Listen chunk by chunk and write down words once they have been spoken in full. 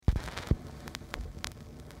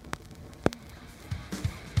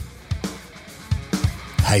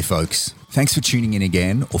Hey folks, thanks for tuning in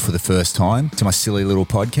again, or for the first time, to my silly little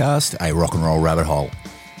podcast, A Rock and Roll Rabbit Hole,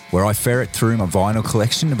 where I ferret through my vinyl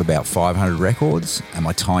collection of about 500 records and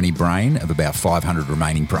my tiny brain of about 500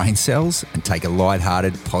 remaining brain cells and take a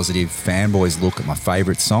light-hearted, positive, fanboys look at my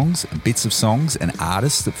favourite songs and bits of songs and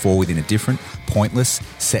artists that fall within a different, pointless,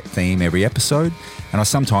 set theme every episode, and I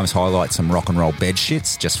sometimes highlight some rock and roll bed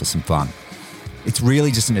shits just for some fun. It's really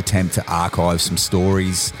just an attempt to archive some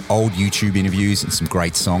stories, old YouTube interviews and some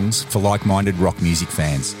great songs for like-minded rock music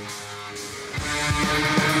fans.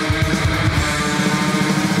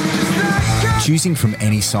 Choosing from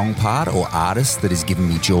any song part or artist that has given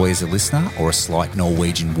me joy as a listener or a slight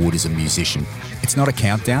Norwegian wood as a musician. It's not a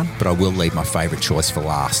countdown, but I will leave my favourite choice for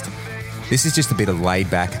last. This is just a bit of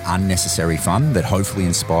laid-back, unnecessary fun that hopefully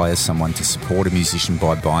inspires someone to support a musician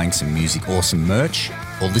by buying some music awesome merch,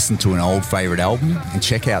 or listen to an old favourite album and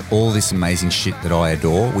check out all this amazing shit that I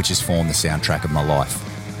adore, which has formed the soundtrack of my life.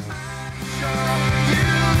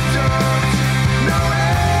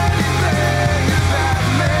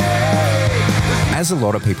 As a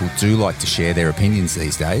lot of people do like to share their opinions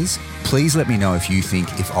these days, please let me know if you think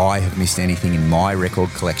if I have missed anything in my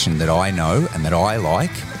record collection that I know and that I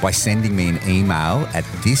like by sending me an email at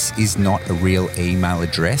thisisnotareal@,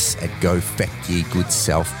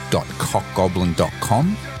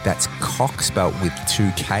 gofeckyegoodself.cockgoblin.com. That's cock spelt with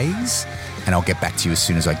 2 Ks, and I'll get back to you as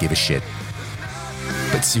soon as I give a shit.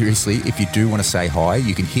 But seriously, if you do want to say hi,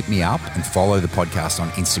 you can hit me up and follow the podcast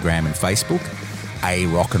on Instagram and Facebook, A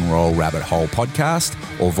Rock and Roll Rabbit Hole Podcast,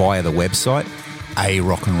 or via the website,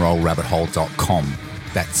 arockandrollrabbithole.com.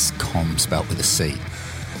 That's com spelt with a C.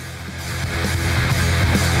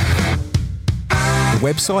 The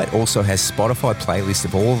website also has Spotify playlist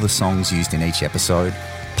of all of the songs used in each episode,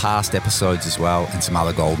 past episodes as well, and some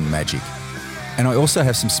other golden magic. And I also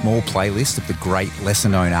have some small playlists of the great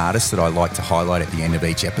lesser-known artists that I like to highlight at the end of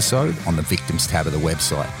each episode on the Victims tab of the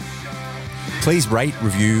website. Please rate,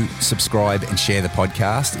 review, subscribe, and share the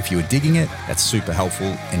podcast. If you are digging it, that's super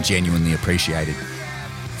helpful and genuinely appreciated.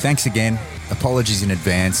 Thanks again. Apologies in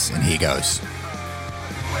advance, and here goes.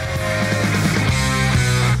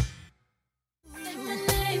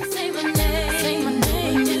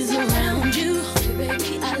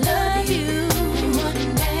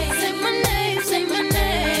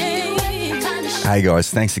 Hey guys,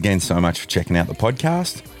 thanks again so much for checking out the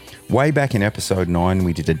podcast. Way back in episode 9,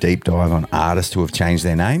 we did a deep dive on artists who have changed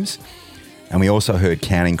their names. And we also heard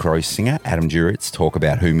Counting Crows singer Adam Duritz talk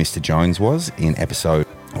about who Mr. Jones was in episode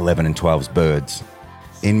 11 and 12's Birds.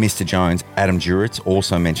 In Mr. Jones, Adam Duritz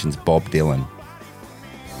also mentions Bob Dylan.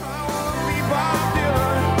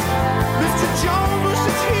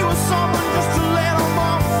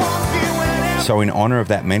 So in honour of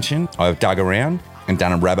that mention, I've dug around and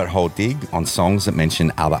done a rabbit hole dig on songs that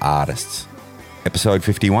mention other artists. Episode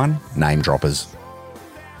 51, Name Droppers.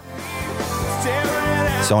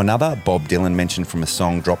 So another Bob Dylan mention from a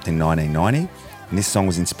song dropped in 1990, and this song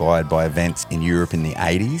was inspired by events in Europe in the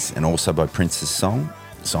 80s and also by Prince's song,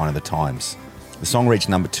 Sign of the Times. The song reached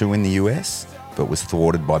number 2 in the US, but was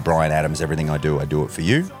thwarted by Bryan Adams' Everything I Do It For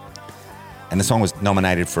You. And the song was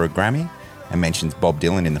nominated for a Grammy and mentions Bob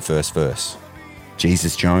Dylan in the first verse.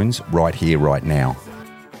 Jesus Jones, Right Here, Right Now.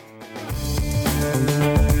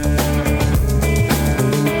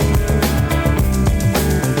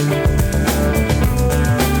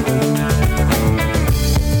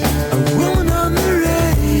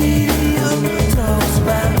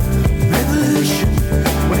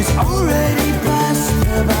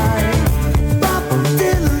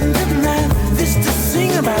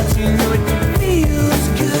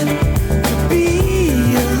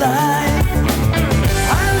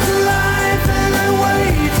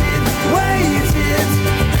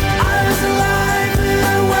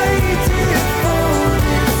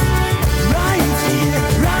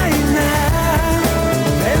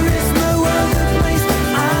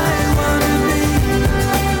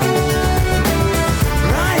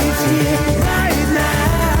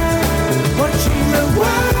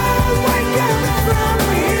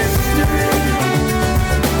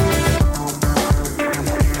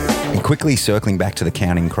 Quickly circling back to the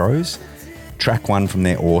Counting Crows, track 1 from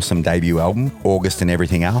their awesome debut album, August and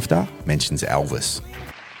Everything After, mentions Elvis.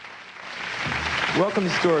 Welcome to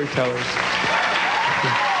Storytellers.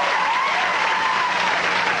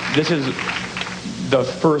 This is the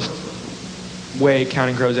first way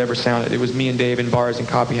Counting Crows ever sounded. It was me and Dave in bars and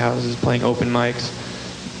coffee houses playing open mics,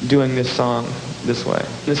 doing this song this way.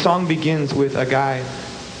 The song begins with a guy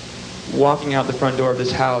walking out the front door of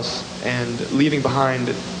this house and leaving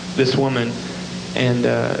behind this woman, and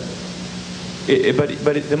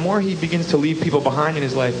But the more he begins to leave people behind in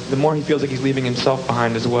his life, the more he feels like he's leaving himself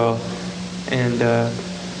behind as well. And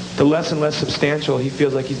the less and less substantial he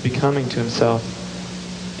feels like he's becoming to himself.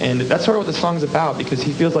 And that's sort of what the song's about, because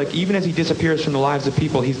he feels like even as he disappears from the lives of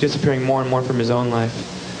people, he's disappearing more and more from his own life.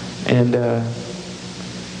 And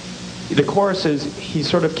the chorus is, he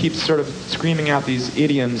sort of keeps sort of screaming out these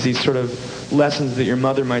idioms, these sort of lessons that your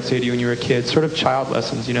mother might say to you when you were a kid, sort of child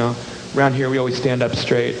lessons, you know. Around here we always stand up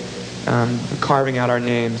straight, carving out our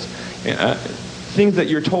names. Things that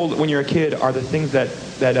you're told when you're a kid are the things that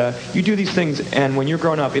you do these things, and when you're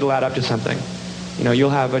grown up, it'll add up to something. You know, you'll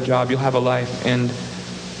have a job, you'll have a life, and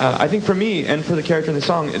I think for me and for the character in the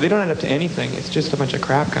song, they don't add up to anything. It's just a bunch of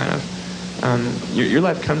crap, kind of. Your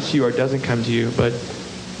life comes to you or doesn't come to you, but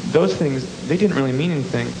those things, they didn't really mean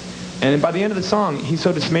anything. And by the end of the song, he's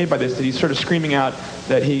so dismayed by this that he's sort of screaming out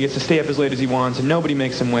that he gets to stay up as late as he wants and nobody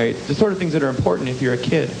makes him wait. The sort of things that are important if you're a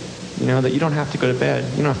kid, you know, that you don't have to go to bed,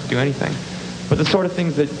 you don't have to do anything. But the sort of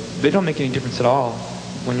things that they don't make any difference at all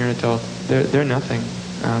when you're an adult. They're nothing.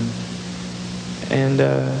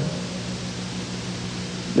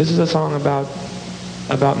 This is a song about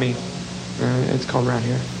me. It's called Around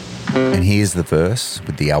Here. And here's the verse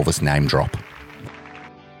with the Elvis name drop.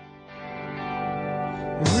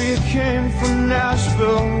 Maria came from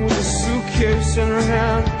Nashville with a suitcase in her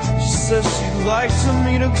hand. She says she'd like to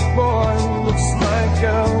meet a boy who looks like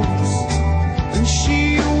Elvis. And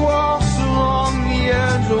she walks along the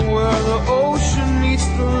edge of where the ocean meets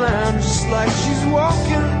the land, just like she's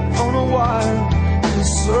walking on a wire in a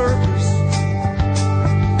circus.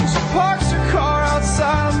 She parks her car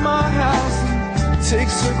outside of my house and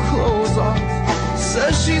takes her clothes off.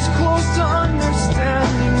 Says she's close to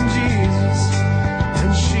understanding Jesus.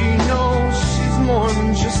 And she knows she's more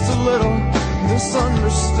than just a little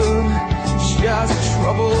misunderstood. She has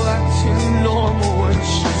trouble acting normal when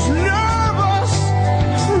she's nervous.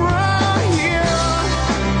 Right here,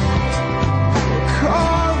 we're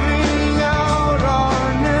carving out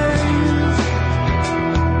our names.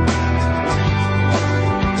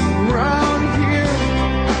 Around here,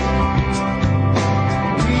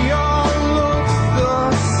 we all look the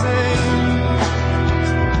same.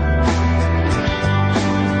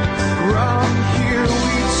 Around here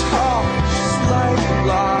we talk just like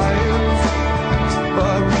liars,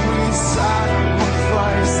 but we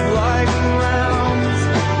sacrifice like lambs.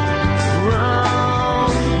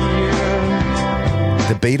 Around here.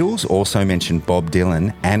 The Beatles also mentioned Bob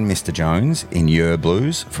Dylan and Mr. Jones in Yer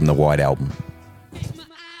Blues from the White Album. The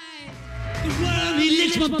world, he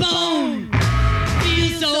licks my bone.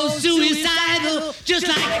 Feels so suicidal, just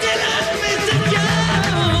like Dylan, Mr.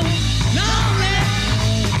 Jones. Lonely,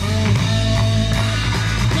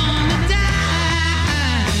 gonna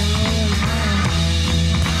die.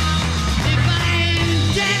 If I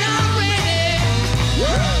ain't dead already,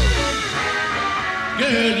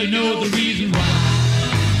 girl, you know the reason why.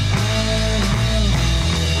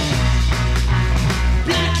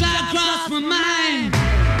 Black cloud crossed my mind.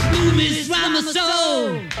 Blue mist round my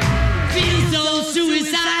soul. Feel so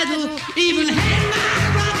suicidal. Even hate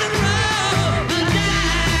my rock and roll. And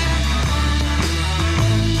die.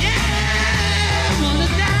 Yeah, I wanna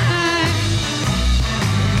die.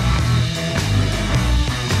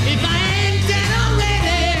 If I ain't dead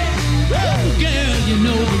already, woo, girl, you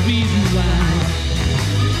know the reason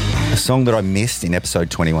why. A song that I missed in episode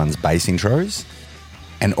 21's bass intros,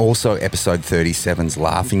 and also episode 37's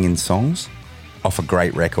Laughing in Songs, off a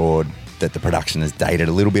great record that the production has dated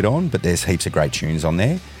a little bit on, but there's heaps of great tunes on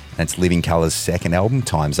there. And it's Living Colour's second album,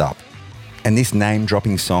 Time's Up. And this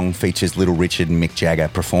name-dropping song features Little Richard and Mick Jagger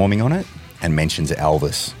performing on it and mentions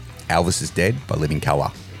Elvis. Elvis is Dead by Living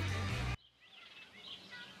Colour.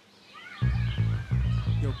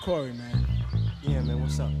 Yo, Corey, man. Yeah, man,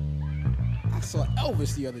 what's up? I saw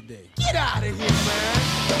Elvis the other day. Get out of here, man.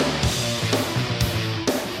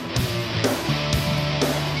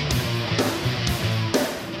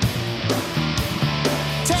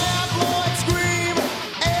 Tabloid scream,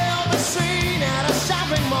 Elvis seen at a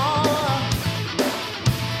shopping mall.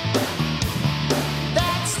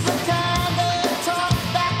 That's the kind of talk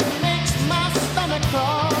that makes my stomach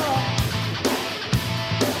crawl.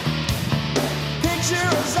 Picture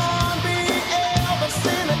a zombie Elvis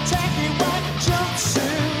in a tacky white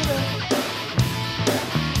jumpsuit.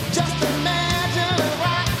 Just imagine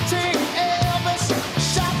writing Elvis.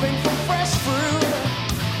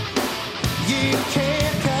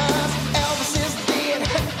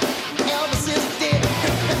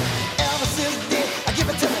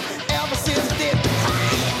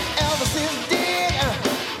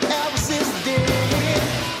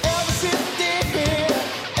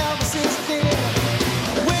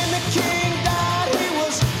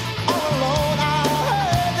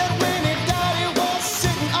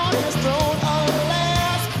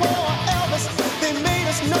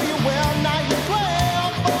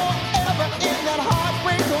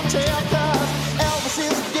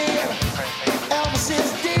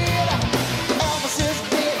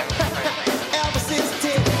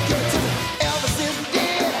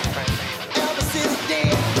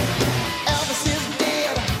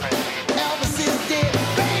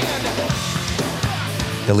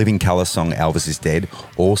 The Living Colour song Elvis is Dead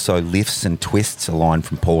also lifts and twists a line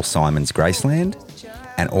from Paul Simon's Graceland,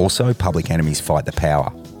 and also Public Enemy's Fight the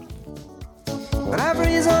Power. But I've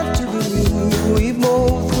reason to believe we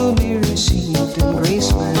both will be received in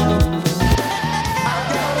Graceland.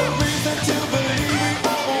 I've got a reason to believe we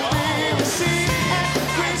both will be received at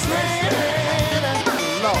Graceland.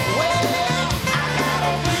 No way. I got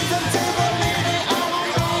a reason to believe we all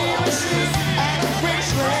will be received at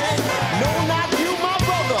Graceland. No, not you, my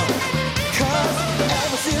brother, 'cause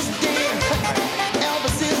Elvis is dead.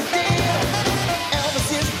 Elvis is dead. Elvis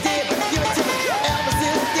is dead. Give it to me. Elvis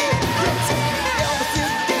is dead. Give it to me. Elvis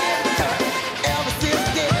is dead. Elvis is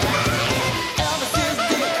dead. Elvis is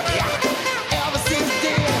dead. Elvis is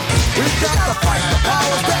dead. We've got to fight the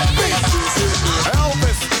powers that be.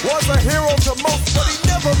 Elvis was a hero to most, but he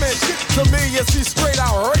never meant shit to me. Yes, he's straight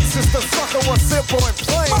out racist. The sucker was simple and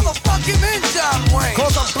plain. Motherfucking in John Wayne.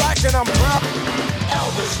 'Cause I'm black and I'm proud.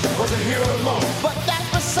 Elvis was a hero alone. But that's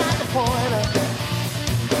beside the point.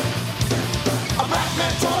 A black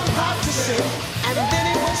man taught him how to sing, and then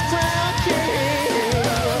he was crowned king.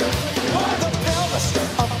 The Elvis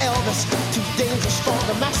of Elvis, too dangerous for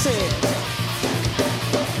the masses.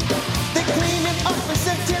 They cleaned him up and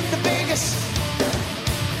sent him to Vegas.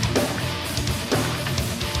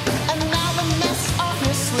 And now the mess are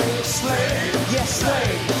his slaves. Slave, yes,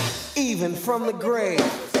 slave, even from the grave.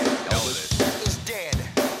 Elvis is dead.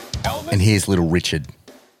 Elvis And here's Little Richard.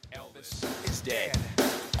 is dead.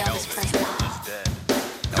 Elvis is dead.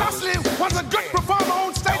 Presley was a good performer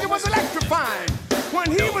on stage. It was electrifying.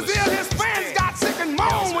 When he was ill, his fans got sick and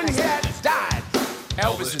moaned when he had died.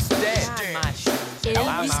 Elvis is dead.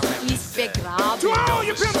 Elvis ist begraben. To all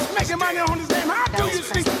you pimps making money on his name, how do you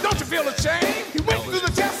speak? Don't you feel ashamed? He went through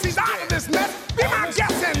the test, he's out of this mess. Be my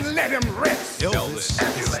guest and let him rest. Elvis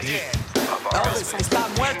is dead. Elvis está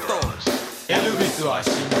muerto.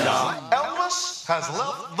 Elvis has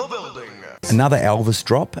left the building. Another Elvis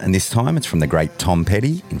drop, and this time it's from the great Tom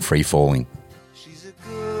Petty in Free Falling. She's a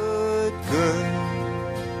good girl.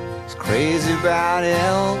 She's crazy about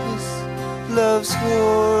Elvis. Loves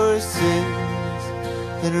horses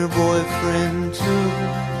and her boyfriend too.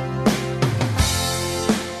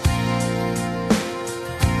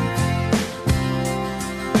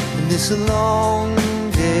 And it's a long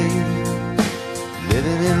day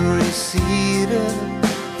living in Reseda.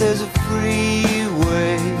 There's a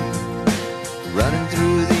freeway running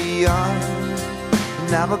through the yard,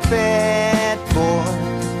 and I'm a bad boy,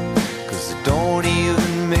 'cause I don't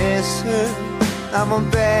even miss her. I'm a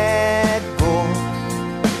bad boy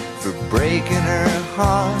for breaking her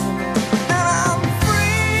heart. And I'm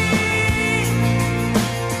free,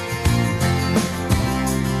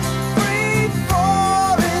 free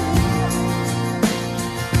falling.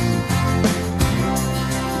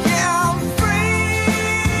 Yeah, I'm free,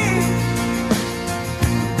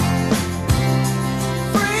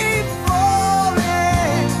 free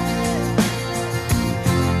falling.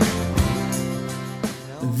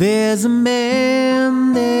 There's a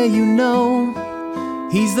man there, you know.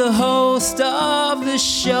 He's the host of the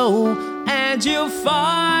show, and you'll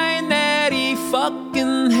find that he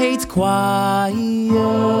fucking hates choirs.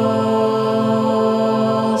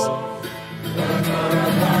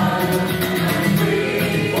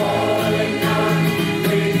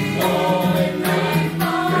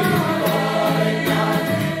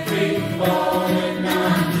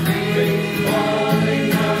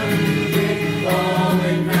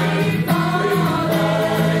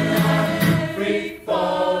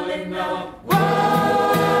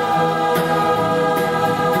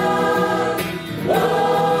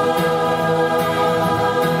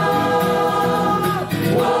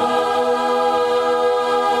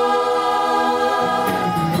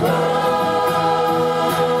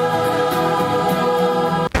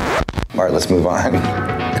 All right, let's move on.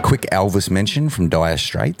 A quick Elvis mention from Dire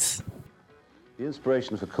Straits. The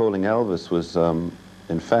inspiration for calling Elvis was,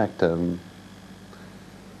 in fact,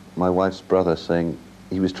 my wife's brother saying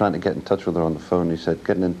he was trying to get in touch with her on the phone. He said,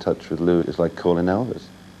 getting in touch with Lou is like calling Elvis.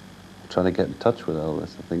 Trying to get in touch with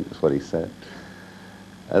Elvis, I think that's what he said.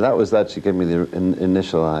 That was that. She gave me the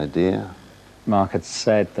initial idea. Mark had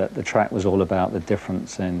said that the track was all about the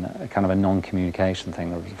difference in a kind of a non-communication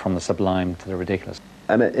thing, from the sublime to the ridiculous.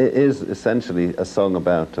 And it is essentially a song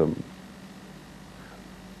about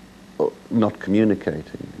not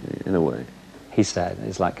communicating, in a way. He said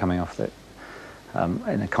it's like coming off the,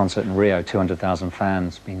 in a concert in Rio, 200,000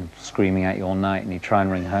 fans been screaming at you all night, and you try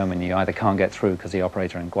and ring home and you either can't get through because the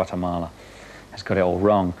operator in Guatemala has got it all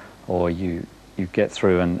wrong, or you get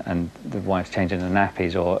through and the wife's changing the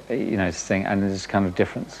nappies, or, this thing, and there's kind of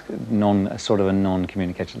difference, sort of a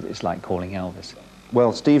non-communication. It's like calling Elvis.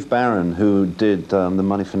 Well, Steve Barron, who did the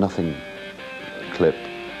Money for Nothing clip,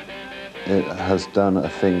 has done a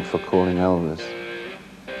thing for Calling Elvis.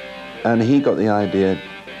 And he got the idea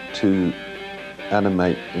to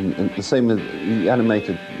animate, in the same as he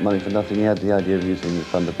animated Money for Nothing, he had the idea of using the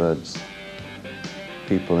Thunderbirds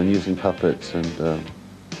people and using puppets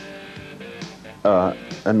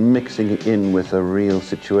and mixing it in with a real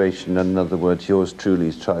situation. In other words, Yours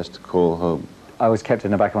Truly tries to call home. I always kept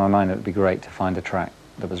in the back of my mind that it would be great to find a track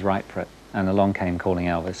that was right for it, and along came Calling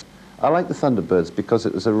Elvis. I like the Thunderbirds because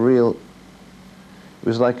it was it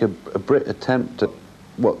was like a Brit attempt at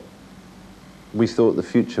what we thought the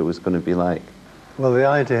future was going to be like. Well, the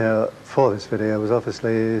idea for this video was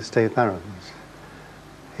obviously Steve Barron's.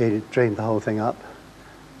 He dreamed the whole thing up,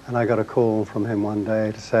 and I got a call from him one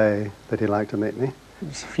day to say that he'd like to meet me.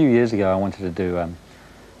 Just a few years ago, I wanted to do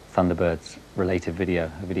Thunderbirds-related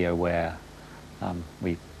video, a video where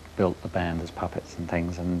we built the band as puppets and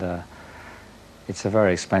things, and it's a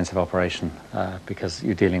very expensive operation because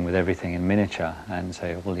you're dealing with everything in miniature, and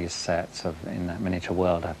so all these sets in that miniature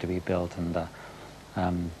world have to be built, and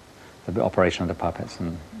the operation of the puppets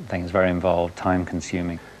and things very involved,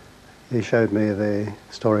 time-consuming. He showed me the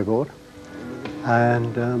storyboard,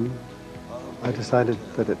 and I decided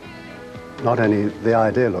that not only the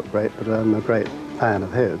idea looked great, but I'm a great fan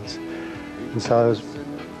of his, and so I was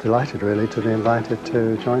delighted really to be invited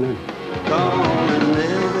to join in.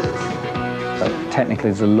 Technically,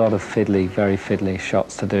 there's a lot of very fiddly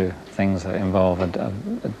shots to do, things that involve a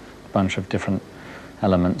bunch of different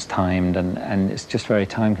elements timed, and it's just very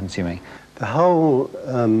time-consuming. The whole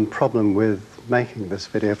problem with making this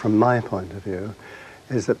video, from my point of view,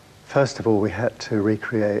 is that first of all we had to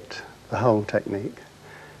recreate the whole technique,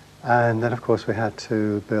 and then of course we had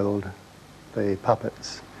to build the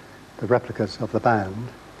puppets, the replicas of the band,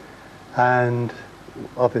 and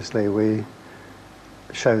obviously we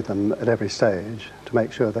showed them at every stage to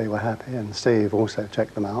make sure they were happy, and Steve also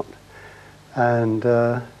checked them out. And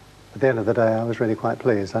at the end of the day, I was really quite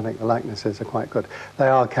pleased. I think the likenesses are quite good. They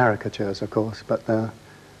are caricatures, of course, but they're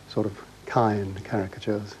sort of kind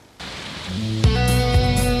caricatures.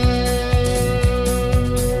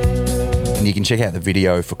 And you can check out the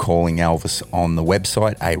video for Calling Elvis on the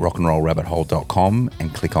website, rockandrollrabbithole.com,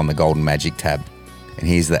 and click on the Golden Magic tab. And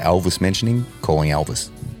here's the Elvis mentioning Calling Elvis.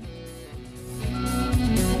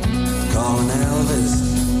 Calling Elvis,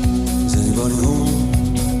 is anybody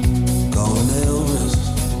home? Calling Elvis,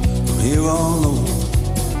 from here all alone.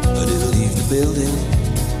 I didn't leave the building,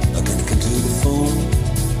 I can't get to the phone.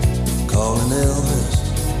 Calling Elvis,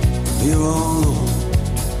 from here all alone.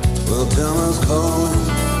 Well, tell me I was calling,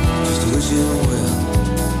 just to wish you well.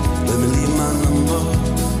 Let me leave my number,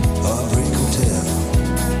 Heartbreak Hotel.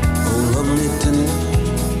 Oh, lovely tender,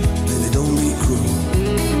 baby, don't be cruel.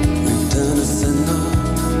 Return to sender,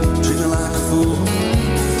 treat me like a fool.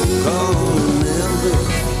 Calling Elvis,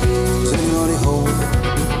 is anybody home?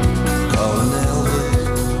 Calling Elvis,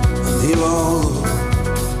 I'm here all alone.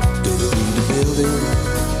 Do you leave the building?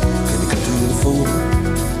 Can you come to the phone?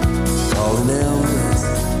 Calling Elvis,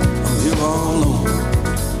 I'm here all alone.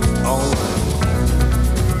 All right.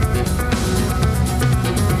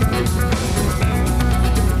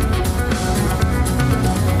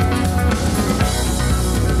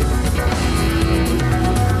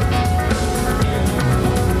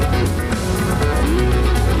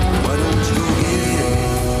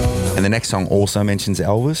 And the next song also mentions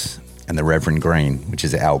Elvis and the Reverend Green, which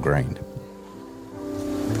is Al Green.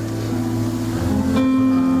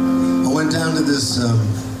 I went down to this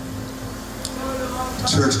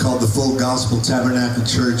church called the Full Gospel Tabernacle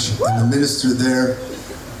Church, and the minister there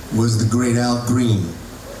was the great Al Green,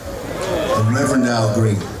 the Reverend Al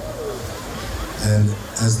Green. And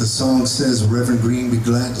as the song says, Reverend Green, be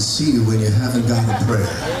glad to see you when you haven't got a prayer.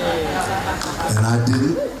 And I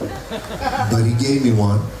didn't, but he gave me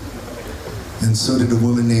one. And so did a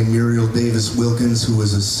woman named Muriel Davis Wilkins, who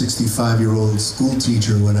was a 65-year-old school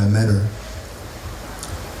teacher when I met her,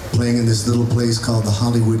 playing in this little place called the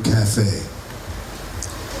Hollywood Cafe.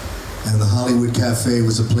 And the Hollywood Cafe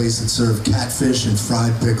was a place that served catfish and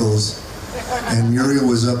fried pickles. And Muriel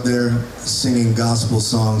was up there singing gospel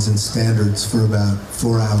songs and standards for about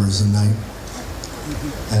 4 hours a night.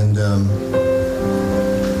 And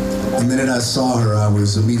the minute I saw her, I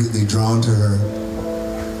was immediately drawn to her.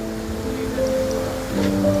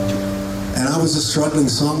 And I was a struggling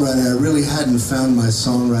songwriter. I really hadn't found my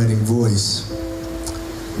songwriting voice.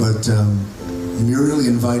 But Muriel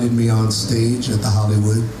invited me on stage at the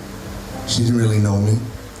Hollywood. She didn't really know me.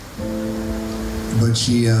 But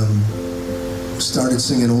she started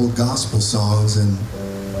singing old gospel songs, and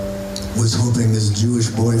was hoping this Jewish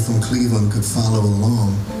boy from Cleveland could follow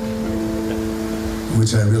along,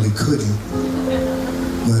 which I really couldn't.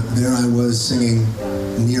 But there I was singing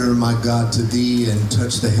Nearer My God to Thee and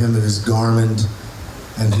Touch the Hem of His Garment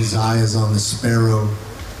and His Eye is on the Sparrow,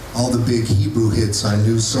 all the big Hebrew hits I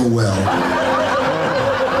knew so well.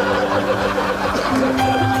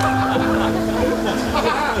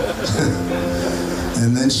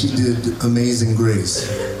 And then she did Amazing Grace,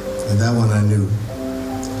 and that one I knew.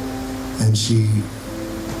 And she,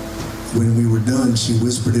 when we were done, she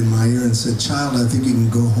whispered in my ear and said, "Child, I think you can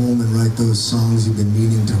go home and write those songs you've been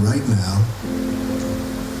meaning to write now."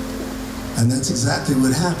 And that's exactly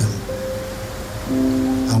what happened.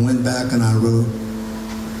 I went back and I wrote,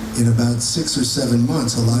 in about 6 or 7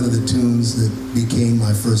 months, a lot of the tunes that became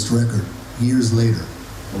my first record, years later.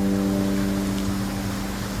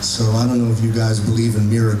 So I don't know if you guys believe in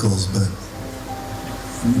miracles, but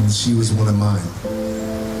she was one of mine.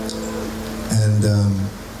 And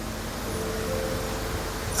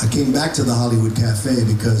I came back to the Hollywood Cafe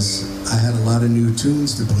because I had a lot of new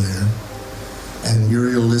tunes to play her. And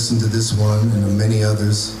Muriel listened to this one and many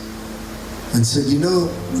others and said, "You know,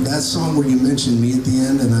 that song where you mentioned me at the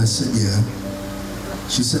end?" And I said, "Yeah."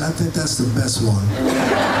 She said, "I think that's the best one."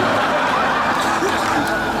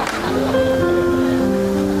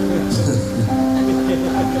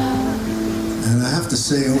 And I have to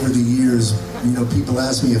say, over the years, you know, people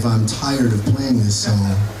ask me if I'm tired of playing this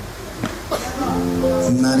song.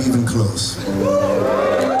 I'm not even close.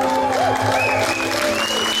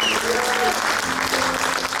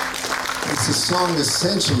 It's a song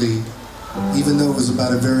essentially, even though it was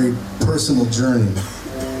about a very personal journey,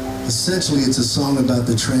 essentially it's a song about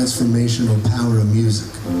the transformational power of music.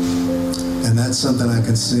 And that's something I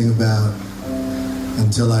can sing about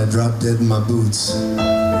until I drop dead in my boots. And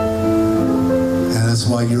that's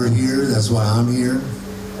why you're here, that's why I'm here,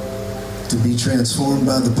 to be transformed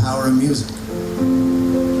by the power of music.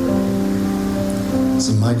 It's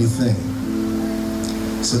a mighty thing.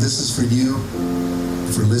 So this is for you,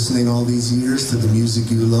 for listening all these years to the music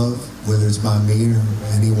you love, whether it's by me or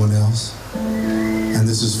anyone else. And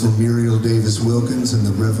this is for Muriel Davis Wilkins and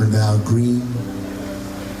the Reverend Al Green.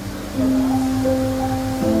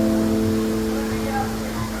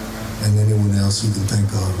 And anyone else you can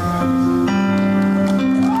think of.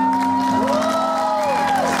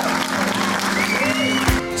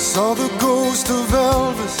 Saw the ghost of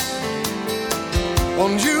Elvis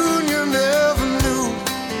on Union Avenue,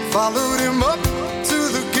 followed him up to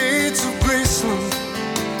the gates of Graceland,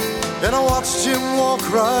 and I watched him walk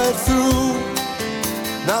right through.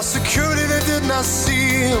 Now security, they did not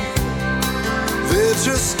see him, they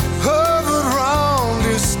just hovered around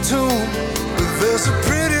his tomb. But there's a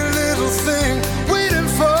pretty little thing waiting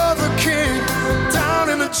for the king down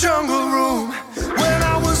in the jungle room. When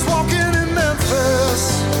I was walking in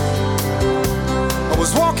Memphis, I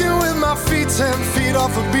was walking with my feet 10 feet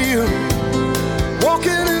off a beam,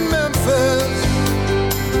 walking in Memphis.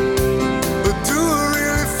 But do I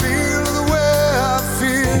really feel the way I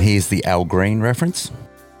feel? And here's the Al Green reference.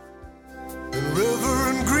 And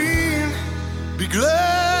Reverend Green, be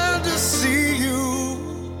glad to see you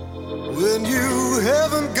when you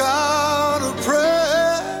haven't got a prayer.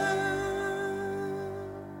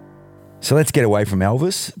 So let's get away from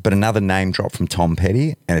Elvis, but another name drop from Tom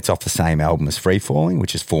Petty, and it's off the same album as Free Falling,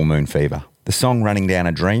 which is Full Moon Fever. The song Running Down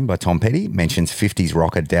a Dream by Tom Petty mentions 50s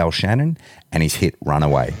rocker Dal Shannon and his hit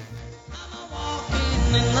Runaway.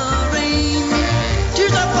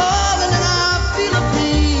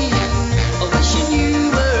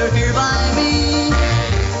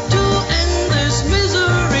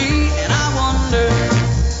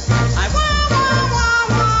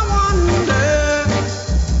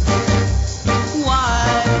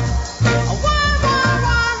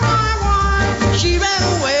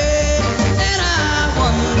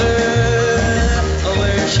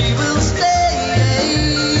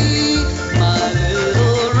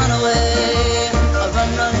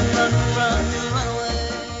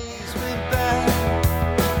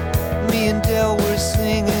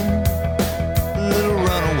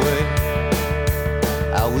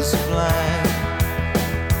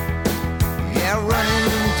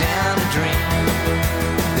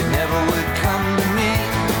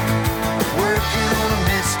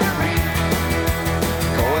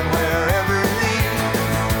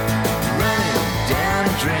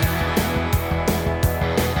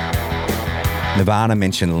 Nirvana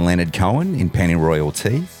mentioned Leonard Cohen in Pennyroyal Tea.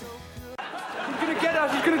 He's gonna get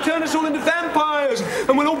us, he's gonna turn us all into vampires,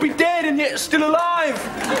 and we'll all be dead and yet still alive,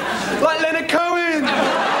 like Leonard Cohen.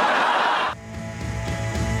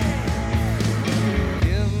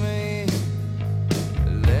 Give me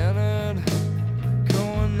Leonard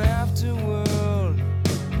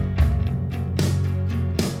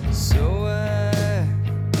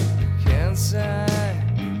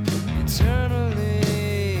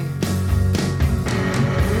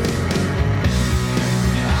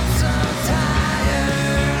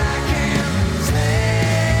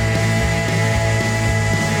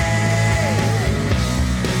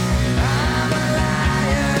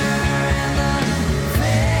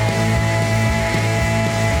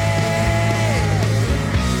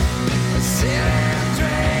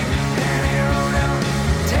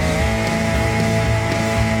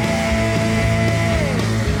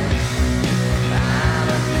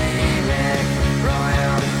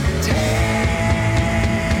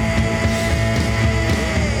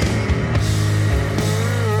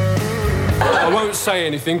say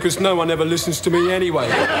anything because no one ever listens to me anyway.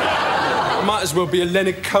 It might as well be a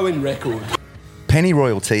Leonard Cohen record.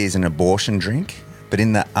 Pennyroyal tea is an abortion drink, but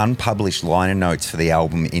in the unpublished liner notes for the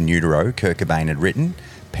album In Utero, Kurt Cobain had written,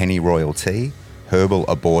 Pennyroyal tea, herbal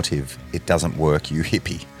abortive, it doesn't work, you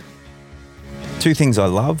hippie. Two things I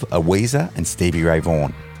love are Weezer and Stevie Ray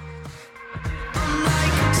Vaughan.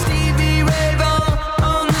 Stevie Ray Vaughan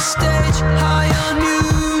on the stage, high on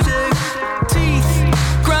music, teeth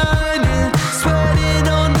grinding, sweating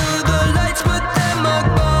under the lights, but then my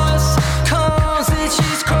boss calls and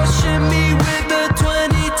she's crushing me with a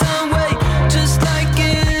 20-ton weight, just like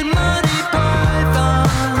in Monty Python.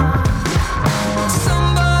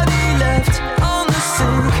 Somebody left on the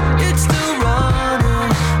sink, it's still running,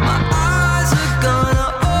 my eyes are gonna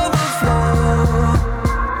overflow.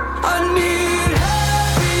 I need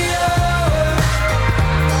happy hour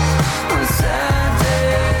on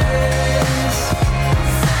Saturdays.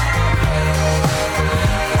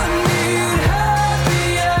 I need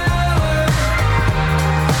happy hour.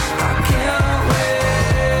 I can't wait.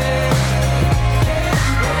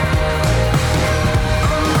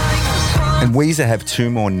 And Weezer have two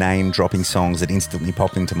more name-dropping songs that instantly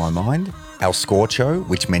pop into my mind. El Scorcho,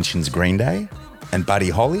 which mentions Green Day, and Buddy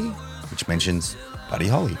Holly, which mentions Buddy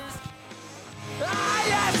Holly. I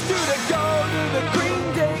asked you to go to the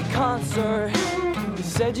Green Day concert. You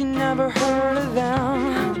said you never heard of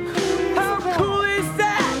them. How cool is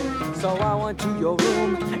that? So I went to your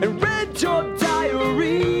room and read your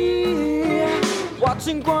diary.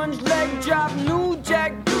 Watching grunge leg drop New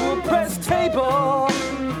Jack to a press table.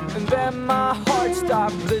 And then my heart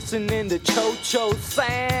stopped listening to Cho-Cho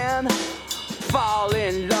San. Fall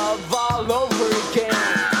in love all over again.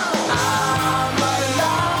 I'm a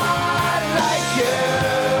lot like you,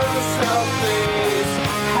 so please,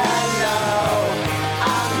 hello,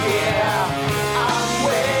 I'm here, I'm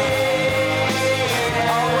waiting.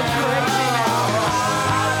 Oh, it's crazy now.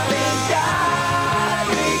 I think I'd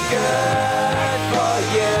be good for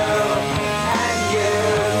you, and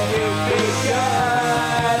you'd be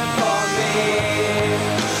good for me.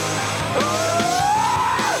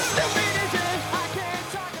 Oh, stupid is it, I can't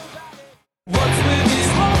talk about it. What's with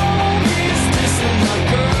these homies missing my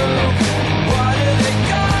girl? What do they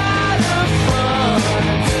got her from?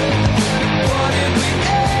 What did we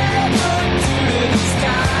ever do to these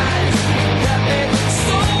guys that make them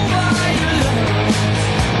so violent?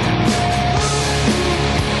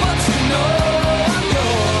 But you know I'm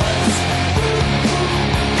yours,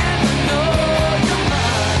 and I know you're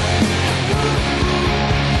mine.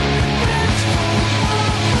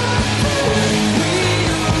 We do,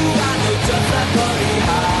 I know just like Buddy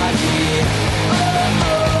Holly.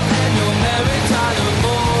 Oh, and you'll marry Tyler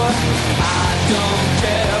Moore. I don't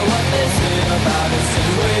care what they say about us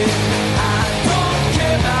anyway. I don't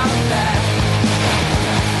care about that.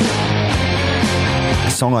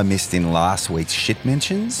 The song I missed in last week's Shit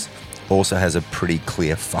Mentions also has a pretty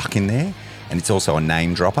clear fuck in there, and it's also a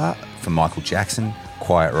name dropper for Michael Jackson,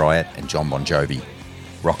 Quiet Riot, and John Bon Jovi.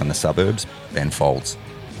 Rockin' the Suburbs, Ben Folds.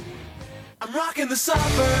 I'm rocking the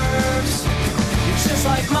suburbs, just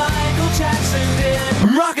like Michael Jackson did.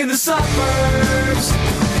 I'm rocking the suburbs,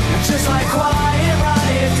 just like Quiet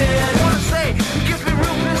Riot did. I wanna say, it gets me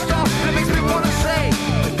real pissed off, and it makes me wanna say,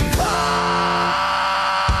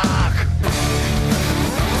 fuck.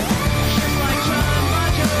 Just like John Bon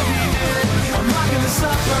Jovi did. I'm rocking the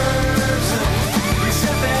suburbs,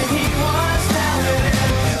 except that he was down in it.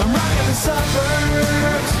 I'm rocking the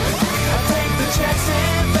suburbs. I take the checks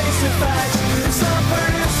and face the facts. Some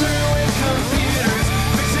producer with computers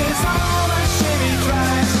fixes all the shitty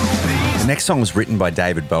tracks. The next song was written by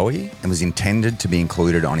David Bowie and was intended to be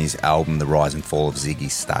included on his album The Rise and Fall of Ziggy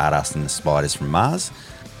Stardust and the Spiders from Mars.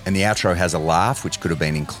 And the outro has a laugh, which could have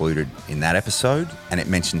been included in that episode. And it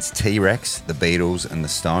mentions T-Rex, the Beatles and the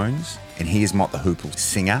Stones. And here's Mott the Hoople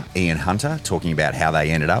singer Ian Hunter talking about how they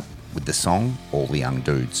ended up with the song All the Young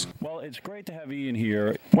Dudes. Well, it's great to have Ian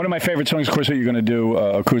here. One of my favorite songs, of course, that you're going to do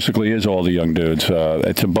acoustically is All the Young Dudes.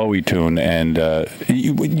 It's a Bowie tune, and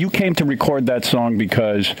you came to record that song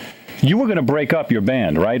because you were going to break up your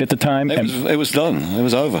band, right, at the time? It was done. It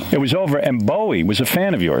was over. It was over, and Bowie was a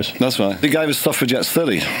fan of yours. That's right. He gave us Suffragettes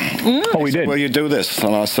 30. Oh, he did? Well, you do this.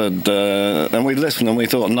 And I said, and we listened and we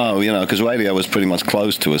thought, no, because radio was pretty much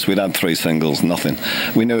closed to us. We'd had 3 singles, nothing.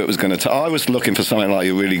 We knew it was going to... I was looking for something like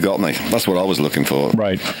You Really Got Me. That's what I was looking for.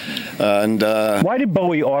 Right. And why did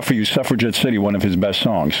Bowie offer you Suffragette City, one of his best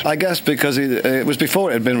songs? I guess because it was before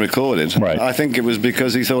it had been recorded. Right. I think it was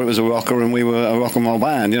because he thought it was a rocker and we were a rock and roll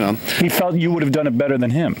band, He felt you would have done it better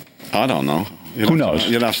than him. I don't know. Who knows?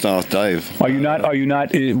 You'd have to ask Dave. Were you not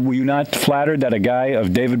flattered that a guy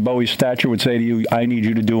of David Bowie's stature would say to you, I need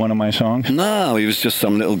you to do one of my songs? No, he was just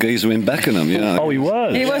some little geezer in Beckenham, you know. Oh, he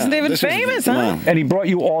was? He wasn't even famous, huh? No. And he brought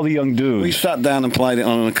you all the young dudes. We sat down and played it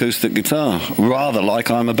on an acoustic guitar, rather like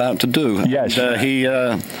I'm about to do. Yes.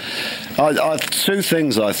 Two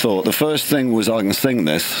things I thought. The first thing was I can sing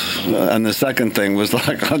this, and the second thing was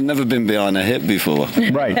like I'd never been behind a hit before.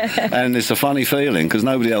 Right. And it's a funny feeling because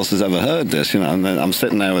nobody else has ever heard this, you know. And then I'm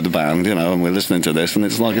sitting there with the band, you know, and we're listening to this, and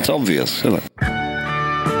it's like it's obvious, you know.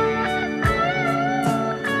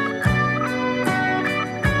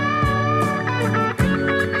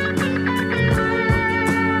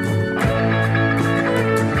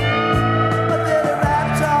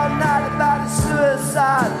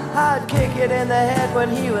 I'd kick it in the head when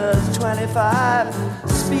he was 25.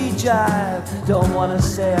 Speed jive, don't wanna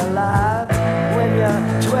stay alive when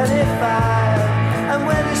you're 25. And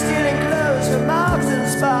when you're stealing clothes from Marks and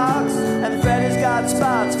Sparks, and Freddy's got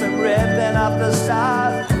spots from ripping up the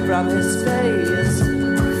stars from his face,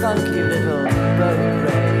 funky little boat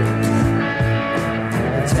race.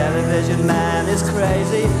 The television man is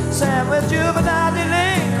crazy, Sam with juvenile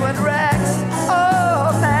delinquent Rex.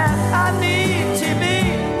 Oh man, I need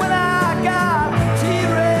TV when I got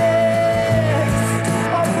T-Rex.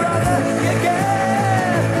 Oh brother, you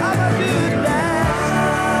get, I'm a dude now.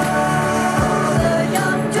 The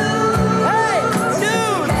young dude, hey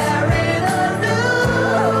dude, carry the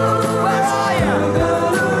dude. Where are you?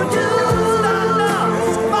 Stand up,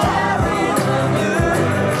 carry the dude.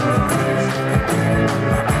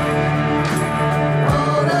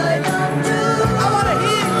 Oh the young dude, I wanna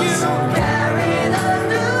hear you. Carry the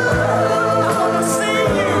dude, I wanna see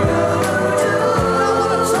you. I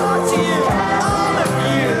wanna talk to you, all of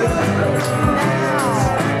you. Now,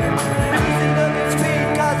 he's looking sweet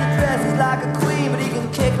 'cause he dresses like a queen, but he can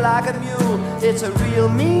kick like a mule. It's a real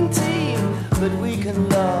mean team, but we can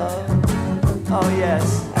love. Oh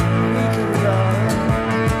yes, we can love.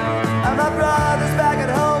 And my brother's back at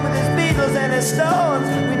home with his Beatles and his Stones.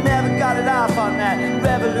 We never got it off on that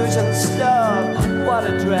revolution stuff. What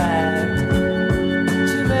a drag.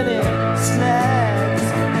 Too many snags.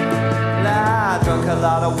 Nah, I drunk a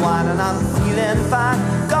lot of wine and I'm feeling fine.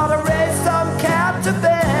 Gotta raise some cab to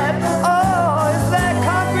bed. Oh, is there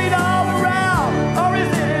concrete all around? Or is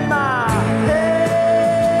it in my head?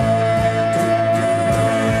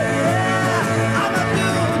 Yeah, I'm a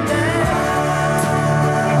dude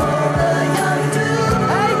now. Oh, the young dude.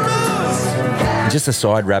 Hey, Goose. Just a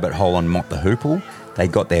side rabbit hole on Mott the Hoople. They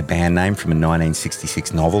got their band name from a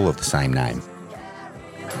 1966 novel of the same name.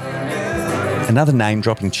 Another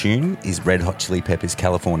name-dropping tune is Red Hot Chili Peppers'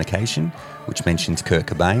 Californication, which mentions Kurt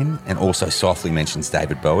Cobain and also softly mentions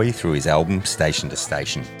David Bowie through his album Station to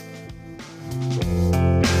Station.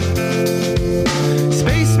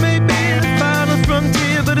 Space may be the final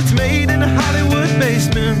frontier, but it's made in a Hollywood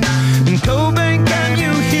basement. In Cobain, can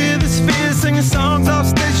you hear the sphere singing songs off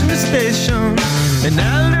station to station? And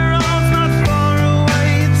Alderon's not far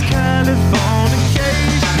away, it's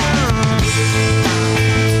Californication.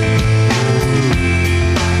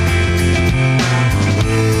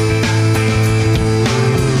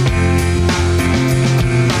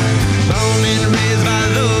 Born and raised by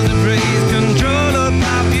those that praise control of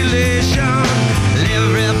population.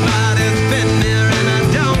 Everybody's been there and I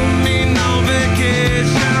don't need no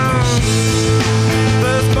vacation.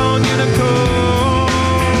 Firstborn unicorn,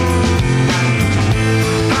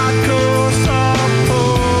 hardcore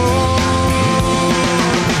softcore.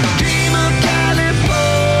 Dream of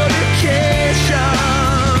Californication.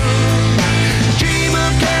 Dream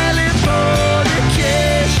of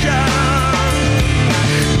Californication.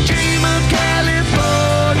 Dream of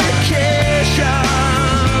Californication.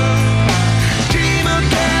 Dream of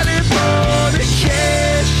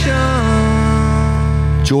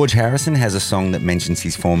Californication. George Harrison has a song that mentions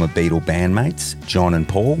his former Beatle bandmates, John and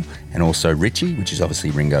Paul, and also Richie, which is obviously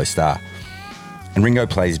Ringo Starr. And Ringo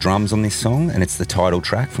plays drums on this song, and it's the title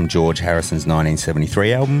track from George Harrison's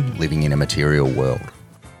 1973 album, Living in a Material World.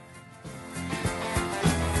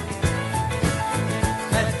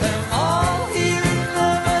 Let them all hear in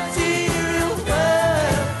the material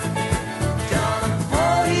world. John and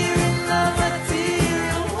Paul here in the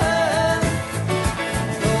material world.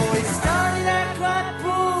 Though he started out quite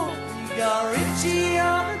poor, he got Richie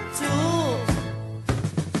on a tool.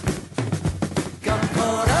 Got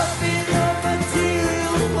caught up in the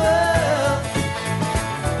material world.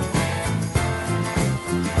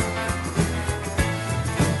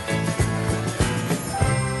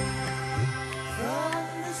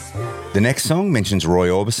 The next song mentions Roy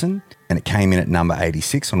Orbison, and it came in at number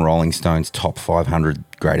 86 on Rolling Stone's top 500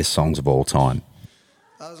 greatest songs of all time.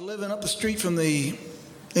 I was living up the street from the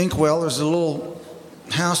Inkwell. There's a little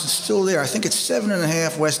house that's still there. I think it's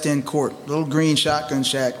 7.5 West End Court, little green shotgun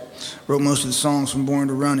shack. Wrote most of the songs from Born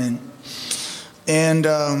to Run in. And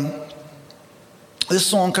this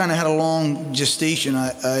song kind of had a long gestation.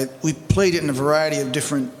 We played it in a variety of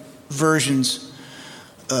different versions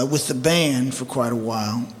with the band for quite a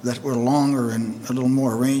while that were longer and a little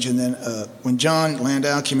more arranged. And then when John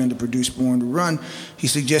Landau came in to produce Born to Run, he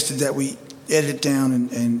suggested that we edit it down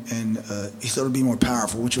and he thought it would be more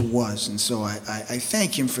powerful, which it was. And so I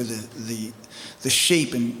thank him for the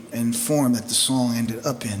shape and form that the song ended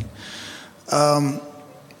up in.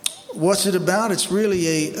 What's it about? It's really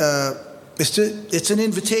it's an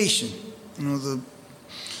invitation. You know,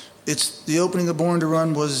 it's the opening of Born to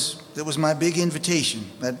Run was my big invitation.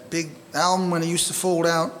 That big album when it used to fold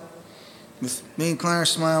out with me and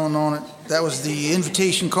Clarence smiling on it. That was the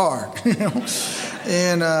invitation card, you know.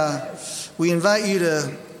 And we invite you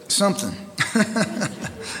to something.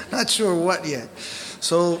 Not sure what yet.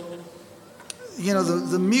 So, you know,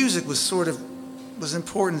 the music was was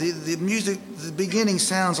important. The music, the beginning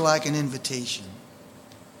sounds like an invitation.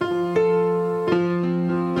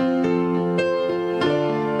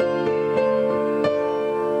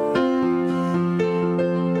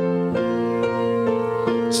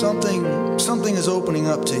 Something is opening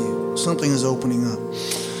up to you. Something is opening up.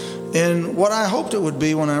 And what I hoped it would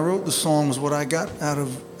be when I wrote the song was what I got out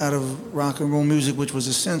of rock and roll music, which was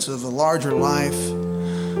a sense of a larger life,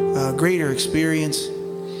 greater experience,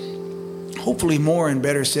 hopefully more and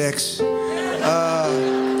better sex,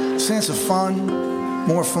 sense of fun,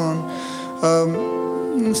 more fun,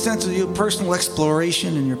 sense of your personal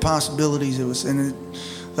exploration and your possibilities. The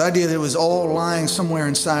idea that it was all lying somewhere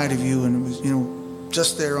inside of you, and it was, you know,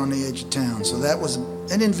 just there on the edge of town. So that was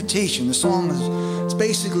an invitation. The song is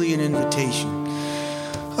basically an invitation.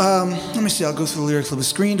 Let me see, I'll go through the lyrics a little bit.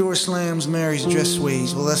 Screen door slams, Mary's dress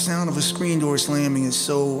sways. Well, the sound of a screen door slamming is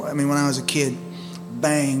so, I mean, when I was a kid,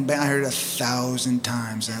 bang, bang, I heard it 1,000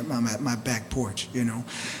 times at my back porch, you know.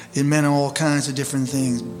 It meant all kinds of different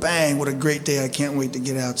things. Bang, what a great day, I can't wait to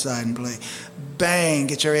get outside and play. Bang,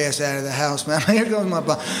 get your ass out of the house, man. Here goes my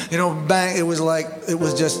body. You know, bang, it was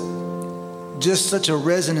just such a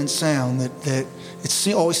resonant sound that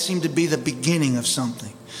it always seemed to be the beginning of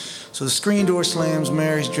something. So the screen door slams,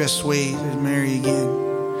 Mary's dress sways, there's Mary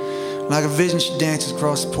again. Like a vision, she dances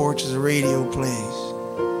across the porch as the radio plays.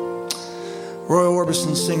 Roy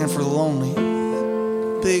Orbison singing for the lonely.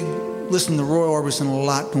 Listen to Roy Orbison a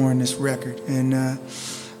lot during this record, and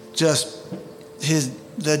just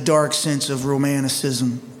the dark sense of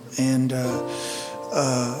romanticism and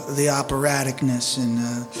the operaticness, and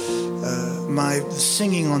my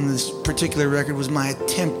singing on this particular record was my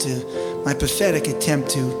pathetic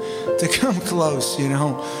attempt to come close, you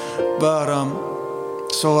know. But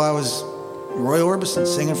so I was Roy Orbison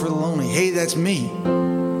singing for the lonely. Hey, that's me.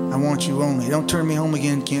 I want you only. Don't turn me home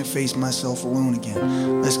again. Can't face myself alone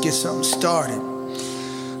again. Let's get something started.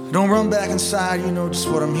 Don't run back inside. You know just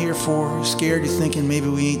what I'm here for. You're scared. You're thinking maybe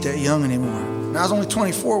we ain't that young anymore. And I was only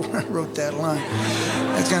 24 when I wrote that line.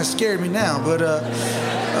 That's kind of scared me now. But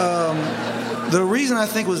the reason I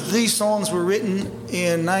think was these songs were written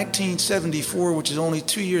in 1974, which is only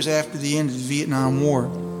 2 years after the end of the Vietnam War.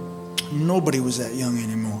 Nobody was that young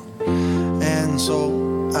anymore. And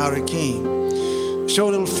so out it came. Show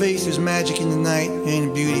a little faith, there's magic in the night. You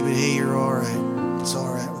ain't a beauty, but hey, you're all right. It's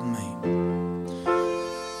all right with me.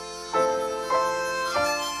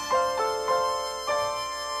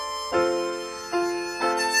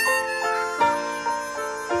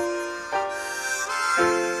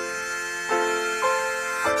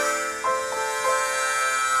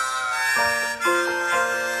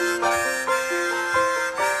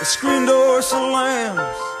 The screen door slams,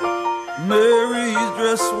 Mary's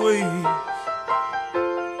dress sways.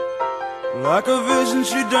 Like a vision,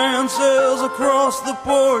 she dances across the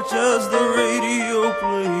porch as the radio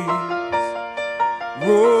plays.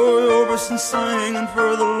 Roy Orbison singing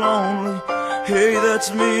for the lonely. Hey, that's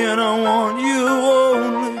me and I want you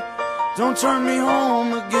only. Don't turn me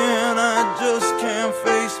home again, I just can't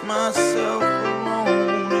face myself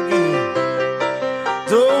alone again.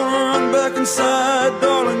 Don't run back inside,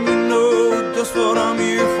 darling, you know just what I'm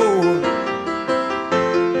here for.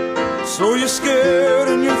 So you're scared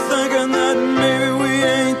and you're thinking that maybe we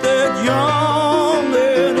ain't that young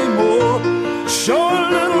anymore. Show a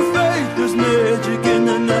little faith, there's magic in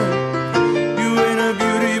the night. You ain't a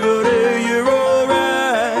beauty, but hey, you're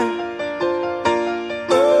alright.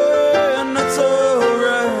 Oh, and that's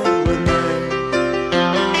alright with me.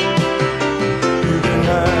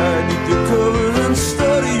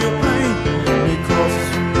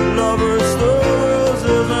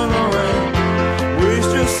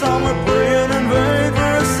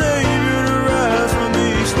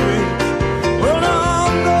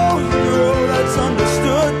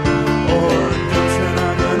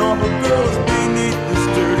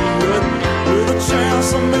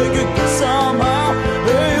 us and make it good somehow.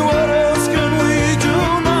 Hey, what else can we do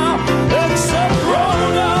now except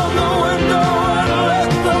roll down the window and let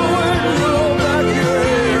the wind blow back your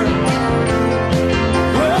hair?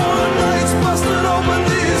 Well, the night's busted open,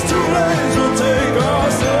 these two lanes will take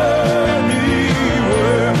us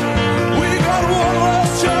anywhere. We got one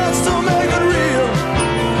last chance to make it real,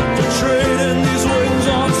 to trade in these wings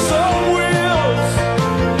on some wheels,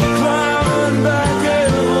 climbing back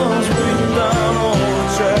hills, beating down on the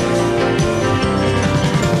tracks.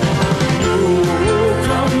 Oh,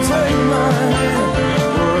 come take my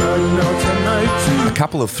hand, we're riding out tonight too. A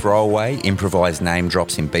couple of throwaway improvised name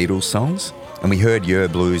drops in Beatles songs, and we heard Yer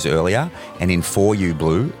Blues earlier, and in For You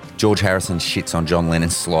Blue, George Harrison shits on John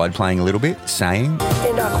Lennon's slide playing a little bit, saying,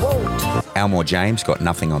 And I quote, Elmore James got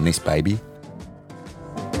nothing on this, baby.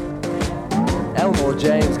 Elmore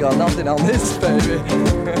James got nothing on this, baby.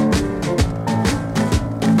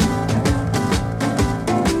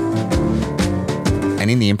 And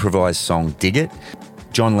in the improvised song Dig It,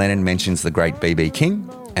 John Lennon mentions the great B.B. King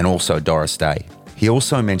and also Doris Day. He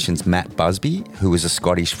also mentions Matt Busby, who was a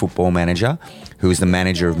Scottish football manager, who was the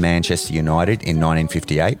manager of Manchester United in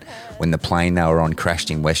 1958 when the plane they were on crashed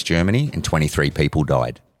in West Germany and 23 people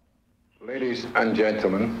died. Ladies and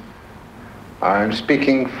gentlemen, I am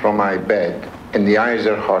speaking from my bed in the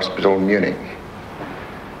Iser Hospital, Munich,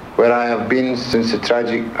 where I have been since the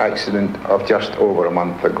tragic accident of just over a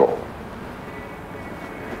month ago.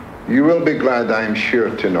 You will be glad, I am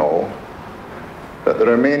sure, to know that the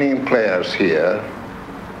remaining players here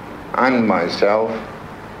and myself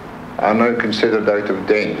are now considered out of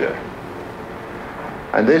danger.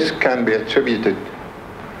 And this can be attributed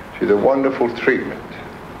to the wonderful treatment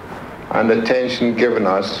and attention given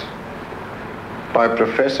us by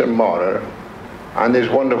Professor Maurer and his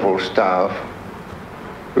wonderful staff,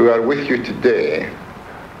 who are with you today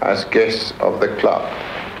as guests of the club.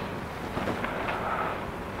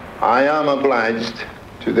 I am obliged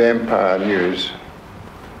to the Empire News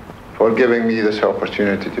for giving me this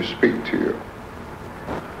opportunity to speak to you.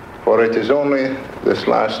 For it is only this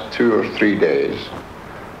last 2 or 3 days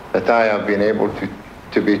that I have been able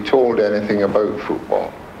to be told anything about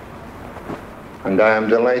football. And I am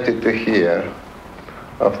delighted to hear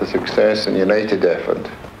of the success and united effort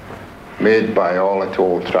made by all at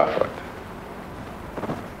Old Trafford.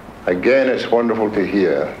 Again, it's wonderful to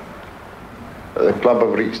hear that the club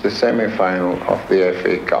have reached the semi-final of the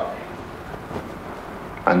FA Cup.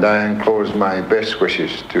 And I enclose my best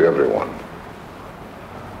wishes to everyone.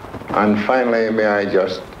 And finally, may I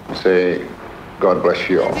just say, God bless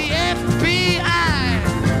you all. the FBI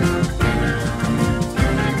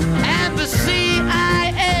and the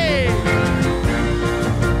CIA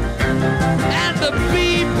and the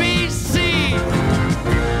BBC,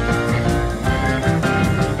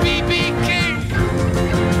 B.B. King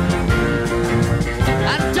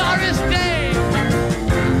and Doris Day,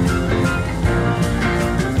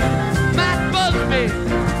 Matt Busby,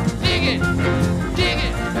 dig it, dig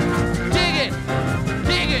it, dig it,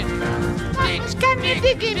 dig it, dig it. Can You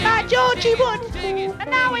Dig It by Georgie Wood. And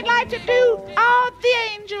now we'd like to do All the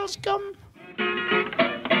Angels Come.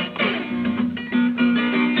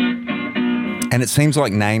 And it seems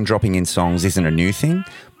like name dropping in songs isn't a new thing.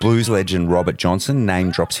 Blues legend Robert Johnson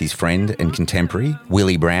name drops his friend and contemporary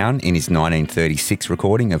Willie Brown in his 1936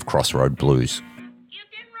 recording of Crossroad Blues. You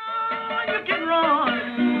can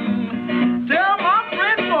run. Tell my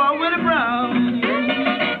friend boy Willie Brown.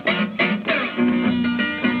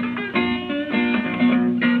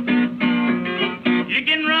 You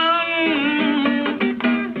can run.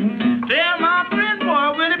 Tell my friend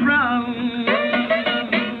boy Willie Brown.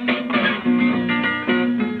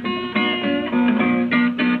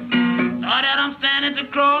 Now that I'm standing at the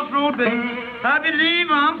crossroad, baby, I believe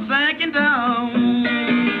I'm sinking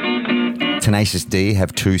down. Tenacious D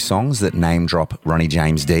have 2 songs that name drop Ronnie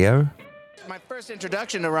James Dio. My first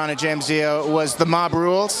introduction to Ronnie James Dio was The Mob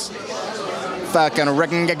Rules. Fucking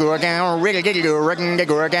rigging the gorgown, rigging the gorgown, rigging the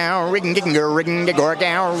gorgown,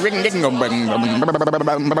 rigging the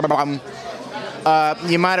gorgown.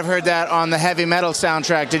 You might have heard that on the Heavy Metal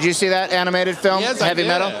soundtrack. Did you see that animated film? Yes, Heavy I did.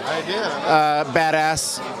 Metal? I did.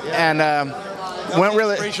 Badass. Yeah. And went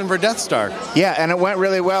really inspiration for Death Star. Yeah, and it went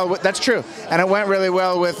really well. That's true. And it went really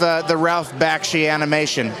well with the Ralph Bakshi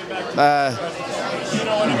animation.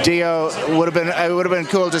 Dio would have been. It would have been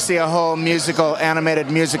cool to see a whole animated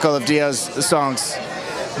musical of Dio's songs.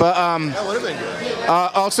 But That would have been good.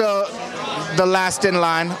 also, The Last in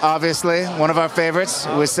Line, obviously one of our favorites.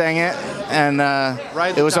 We sang it, and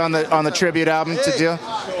it was on the tribute album to Dio.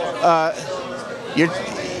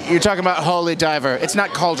 You're talking about Holy Diver. It's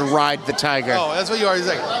not called Ride the Tiger. Oh, that's what you already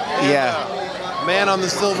said. Yeah. Man on the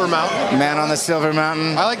Silver Mountain. Man on the Silver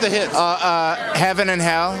Mountain. I like the hits. Heaven and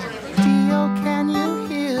Hell. Dio, can you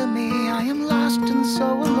hear me? I am lost and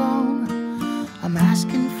so alone. I'm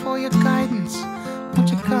asking for your guidance. Won't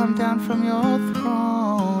you come down from your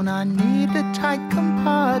throne? I need a tight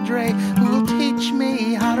compadre who will teach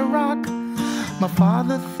me how to rock. My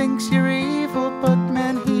father thinks you're evil, but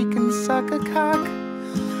man, he can suck a cock.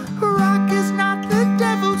 Rock is not the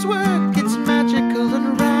devil's work, it's magical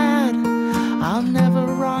and rad. I'll never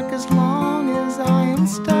rock as long as I am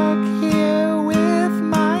stuck here with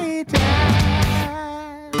my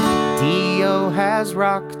dad. Dio has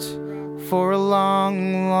rocked for a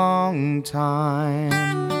long, long time.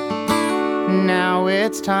 Now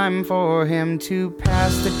it's time for him to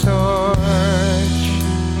pass the torch.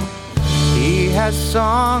 He has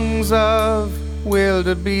songs of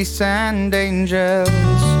wildebeest and angels.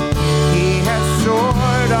 He has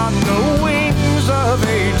soared on the wings of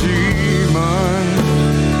a demon.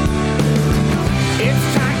 It's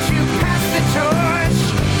time to pass the torch.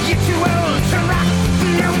 You're too old to rock.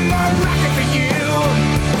 No more rocking for you.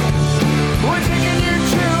 We're taking you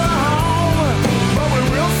to a home, but we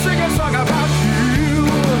will sing a song about you.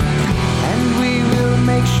 And we will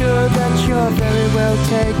make sure that you're very well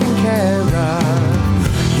taken care of.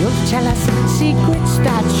 You'll tell us secrets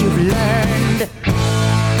that you've learned.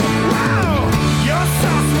 Wow! Your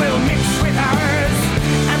sauce will mix with ours,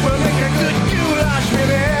 and we'll make a good goulash,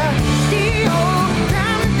 baby. Dio,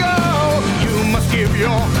 time to go. You must give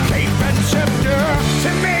your cape and scepter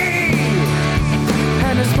to me,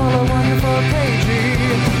 and a smaller one for KG.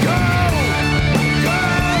 Go! Go!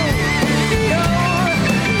 Dio!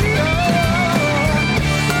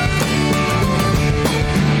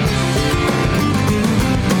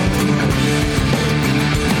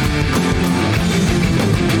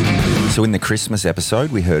 So in the Christmas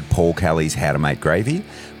episode, we heard Paul Kelly's How to Make Gravy,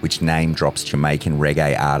 which name drops Jamaican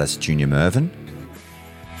reggae artist Junior Mervyn.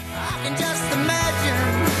 I can just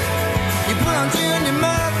imagine you put on Junior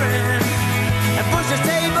Mervyn and push the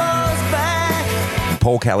tables back.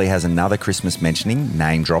 Paul Kelly has another Christmas mentioning,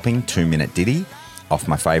 name dropping 2-minute ditty off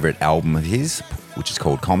my favourite album of his, which is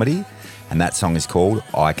called Comedy, and that song is called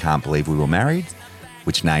I Can't Believe We Were Married,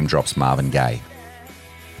 which name drops Marvin Gaye.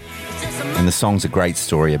 And the song's a great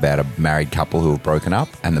story about a married couple who have broken up,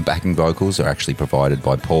 and the backing vocals are actually provided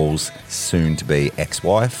by Paul's soon-to-be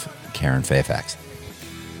ex-wife, Karen Fairfax.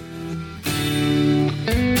 We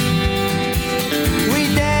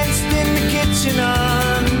danced in the kitchen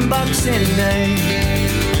on Boxing Day.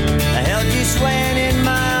 I held you swaying in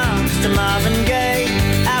my arms to Marvin Gaye.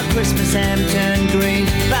 Our Christmas ham turned green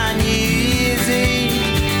by New Year's Eve.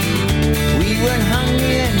 We weren't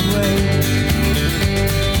hungry anyway.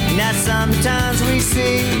 Now sometimes we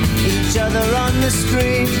see each other on the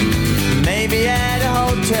street, maybe at a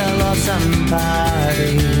hotel or some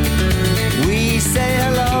party. We say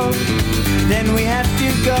hello, then we have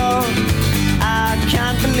to go. I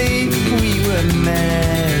can't believe we were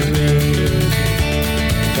married,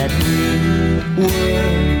 that we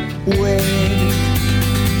were wed.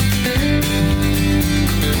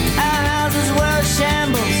 Our houses were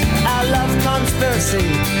shambles, our love conspiracy.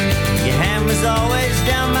 Your hand was always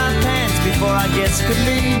down my pants before I just could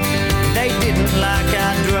leave. They didn't like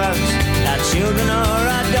our drugs, our children or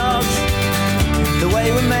our dogs, the way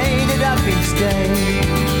we made it up each day.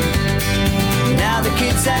 Now the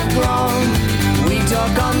kids have grown, we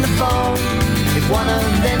talk on the phone. If one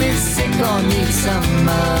of them is sick or needs some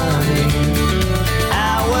money,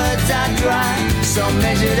 our words are dry, so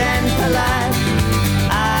measured and polite.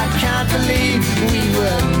 I can't believe we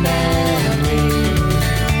were married.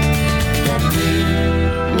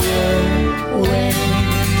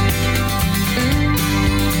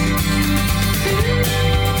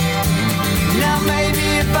 Now maybe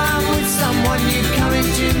if I'm with someone you come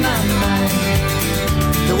into my mind,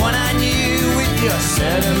 the one I knew with your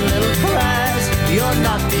certain little cries. You're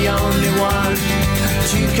not the only one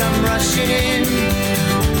to come rushing in.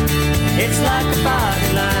 It's like a party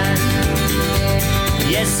line.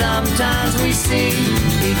 Yes, sometimes we see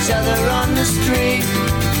each other on the street,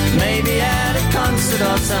 maybe at a concert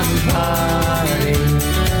or some party.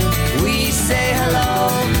 We say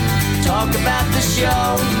hello, talk about the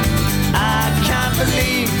show. I can't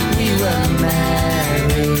believe we were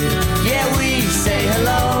married. Yeah, we say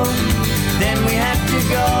hello, then we have to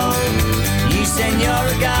go. You send your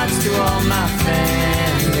regards to all my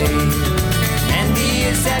family, and the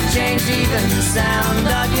years have changed even the sound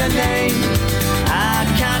of your name. I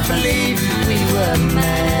can't believe we were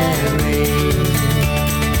married,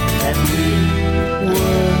 that we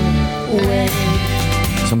were wed.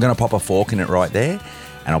 So I'm going to pop a fork in it right there,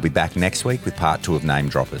 and I'll be back next week with part 2 of Name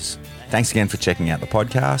Droppers. Thanks again for checking out the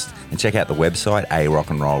podcast, and check out the website, A Rock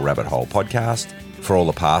and Roll Rabbit Hole Podcast, for all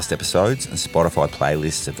the past episodes and Spotify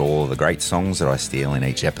playlists of all of the great songs that I steal in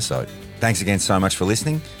each episode. Thanks again so much for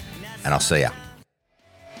listening, and I'll see ya.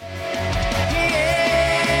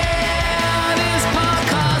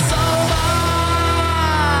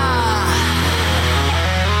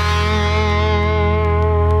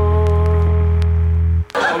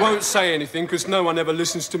 I won't say anything because no one ever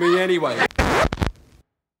listens to me anyway.